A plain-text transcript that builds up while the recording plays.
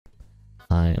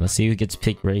Alright, let's see who gets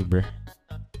picked Wraith, bro.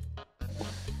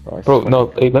 Bro, no,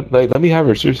 hey, let me have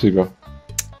her, seriously, bro.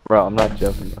 Bro, I'm not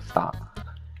joking. Stop.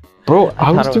 Bro,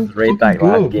 I was doing Wraith fucking that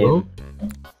last good, bro. game.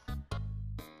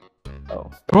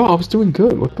 Oh, Bro, I was doing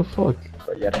good. What the fuck?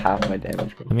 but you had half my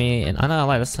damage, bro. I mean, and I'm not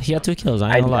gonna lie, he had 2 kills.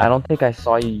 I I don't think I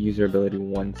saw you use your ability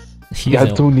once. Yeah, I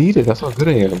don't need it. That's how good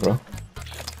I am, bro.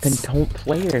 Then don't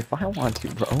play it if I want to,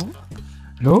 bro.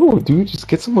 No, dude, just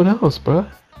get someone else, bro.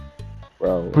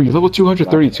 Bro, Bro, you're level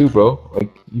 232, bro.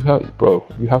 Like, you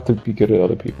have to be good at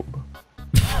other people, bro.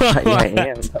 I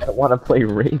am. I don't want to play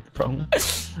Wraith, bro.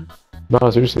 No,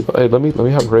 seriously. Hey, let me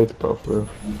have Wraith, bro. For real.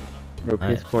 Bro,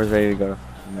 PS4 is ready to go to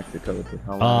Mexico with this.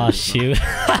 Oh shoot.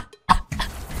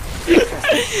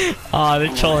 Oh,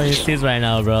 they're trolling his teams right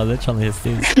now, bro. They're trolling his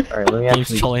teams. Alright, let me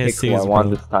actually trolling his pick who I teams, want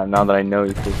bro. this time, now that I know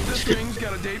he's taking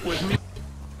it.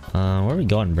 Where are we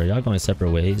going, bro? Y'all going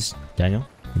separate ways. Daniel,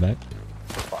 you back?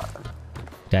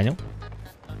 Daniel?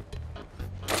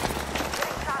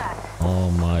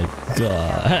 Oh my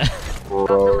god.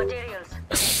 Bro.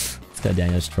 This guy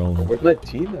Daniel's trolling. Where's that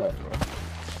team at, bro?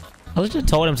 I was just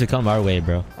told him to come our way,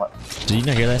 bro. What? Did you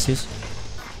not hear that, Sus?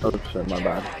 Oh shit, my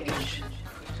bad.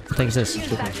 What thing is this?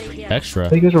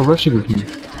 Extra. You guys are rushing with me.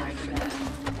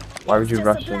 Why would you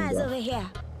rush in, bro?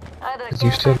 Because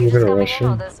you said you were gonna rush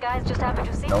in.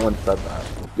 No one said that.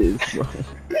 It is, bro.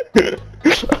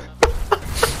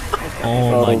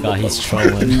 Oh my god, he's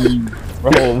trolling.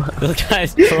 Bro, This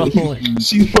guy's trolling.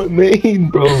 She's my main,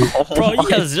 bro. Bro, you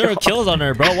got 0 kills on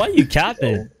her, bro. Why are you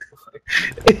capping?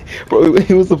 Bro, it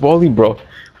was the volume, bro.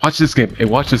 Watch this game. Hey,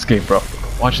 watch this game, bro.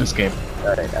 Watch this game.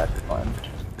 that ain't that fun.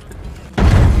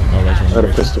 Oh, I got a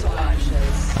pistol.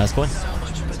 that's cool.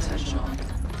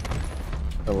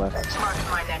 The left.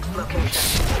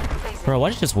 Bro,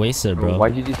 why'd you just waste it, bro?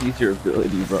 Why'd you just use your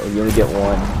ability, bro? You only get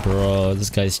one. Bro, this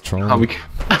guy's How trolling.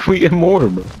 we get more,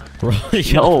 bro? Bro,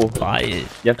 you No. gotta buy it.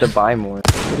 You have to buy more.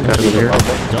 Guys over here.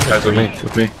 Guys with me.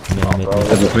 With me.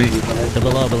 Guys with me. They're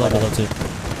below too.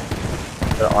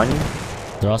 They're on you?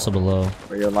 They're also below.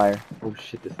 Or you're a liar? Oh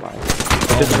shit, this liar. Oh,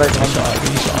 This is right he behind shot,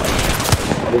 he shot.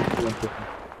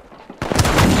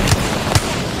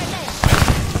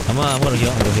 I'm gonna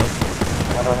heal, I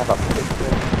don't have a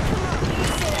picture.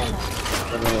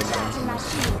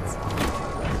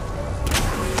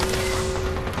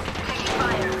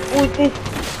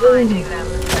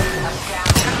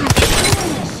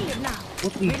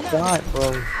 What the shot, bro?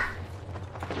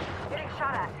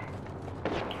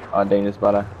 Oh, Dana's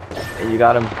better. Hey, you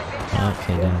got him.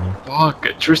 Okay, Daniel. Fuck,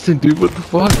 Tristan, dude, what the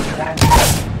fuck?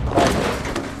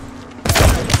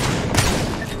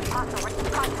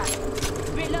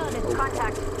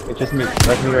 It's just me.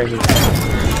 That's me right here.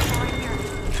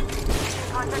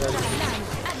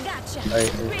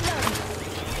 Alright.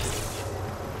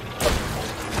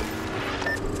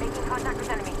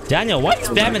 Daniel, what's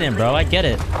spamming him, bro? I get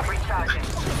it.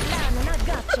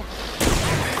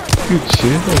 Dude,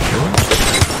 chill, bro.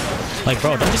 Like,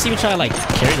 bro, don't you see me try to, like,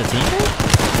 carry the team?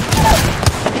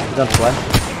 That's what?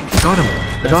 Got him.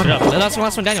 I got him. Last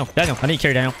one, Daniel. Daniel, I need to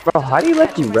carry Daniel. Bro, how do you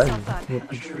let you run?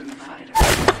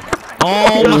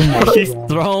 Oh my, he's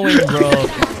throwing, bro.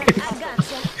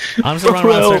 I'm just running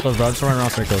around circles, bro. I'm just running around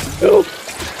circles. Help.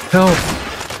 Help.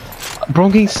 Bro,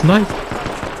 I'm getting sniped.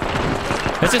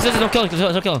 Listen, don't kill him.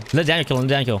 Don't kill him. Let Daniel kill him.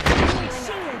 Daniel kill him.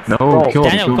 No, kill him.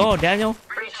 Daniel, Kill go, him. Daniel.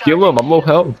 Kill him. I'm low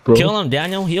health, bro. Kill him,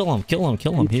 Daniel. Heal him. Kill him.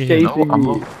 Kill him. Here. No, I'm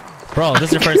low. Bro, this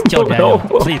is your first kill, Daniel.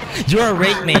 No. Please. You're a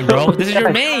Wraith main, bro. This is your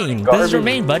main. This is your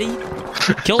main, buddy.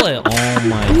 Kill it. Oh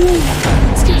my.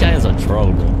 This guy is a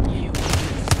troll, bro.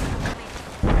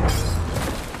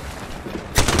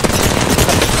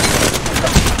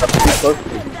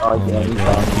 Oh, yeah, he's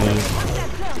down.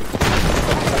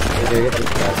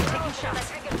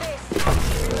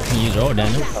 Can you use roll,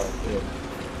 Daniel?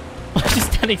 He's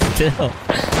standing still.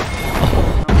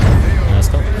 Let's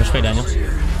go. Which way, Daniel?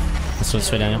 Let's go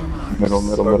this way, Daniel.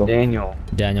 Middle. Daniel.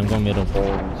 Daniel, I'm going middle.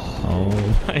 Oh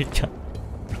my god.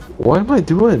 What am I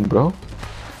doing, bro? Dude,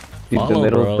 the Follow,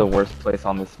 middle bro. is the worst place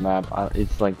on this map.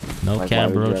 It's like No like, cap,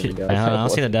 why bro. would you ever go? I don't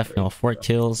see the death. 4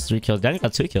 kills, 3 kills. Daniel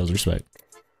got 2 kills. Respect.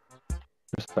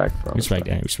 Respect, bro. Respect,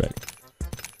 Daniel. Respect.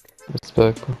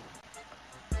 Respect, bro.